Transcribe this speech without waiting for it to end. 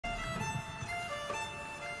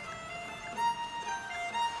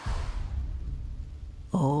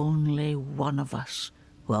Only one of us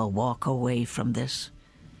will walk away from this.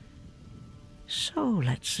 So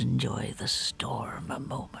let's enjoy the storm a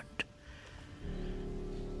moment.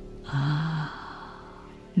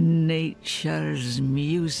 Nature's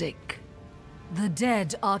music. The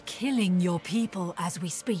dead are killing your people as we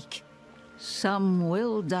speak. Some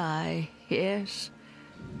will die, yes.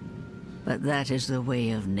 But that is the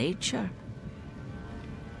way of nature.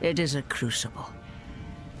 It is a crucible.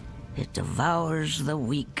 It devours the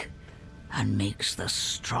weak and makes the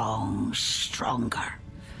strong stronger.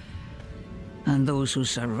 And those who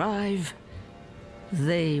survive,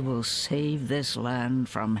 they will save this land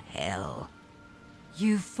from hell.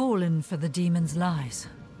 You've fallen for the demon's lies.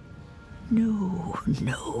 No,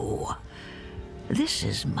 no. This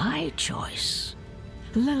is my choice.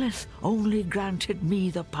 Lilith only granted me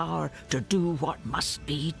the power to do what must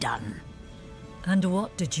be done. And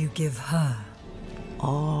what did you give her?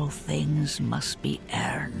 All things must be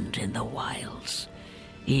earned in the wilds,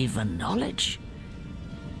 even knowledge.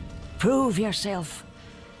 Prove yourself,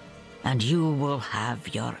 and you will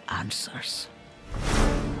have your answers.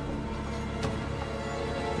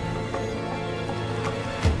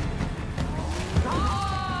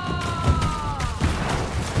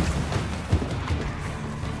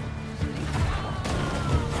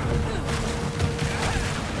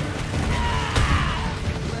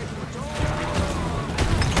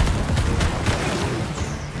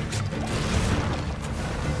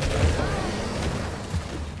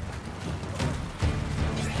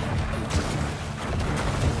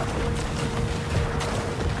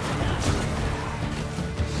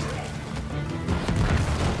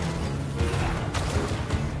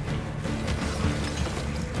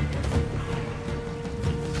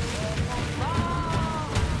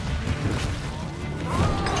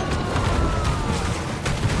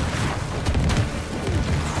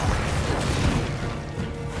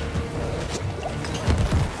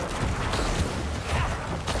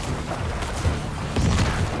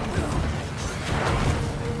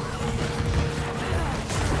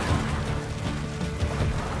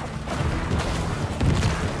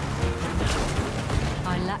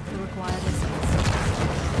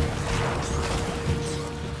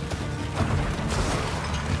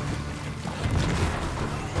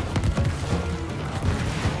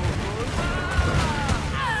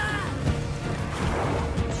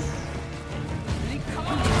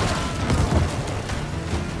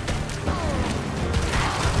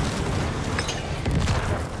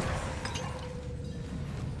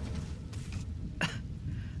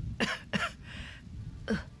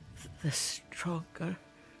 The stronger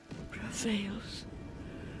prevails.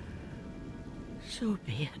 So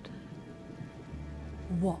be it.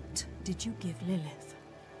 What did you give Lilith?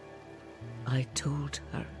 I told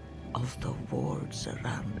her of the wards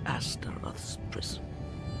around Astaroth's prison.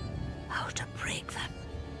 How to break them.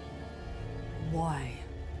 Why?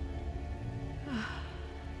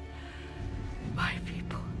 My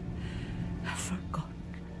people have forgotten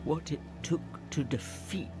what it took to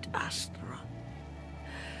defeat Astaroth.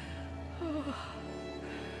 Oh,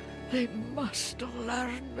 they must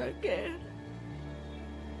learn again.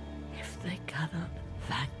 If they cannot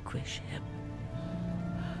vanquish him,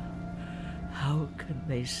 how can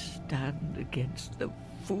they stand against the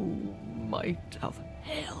full might of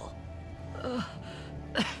hell?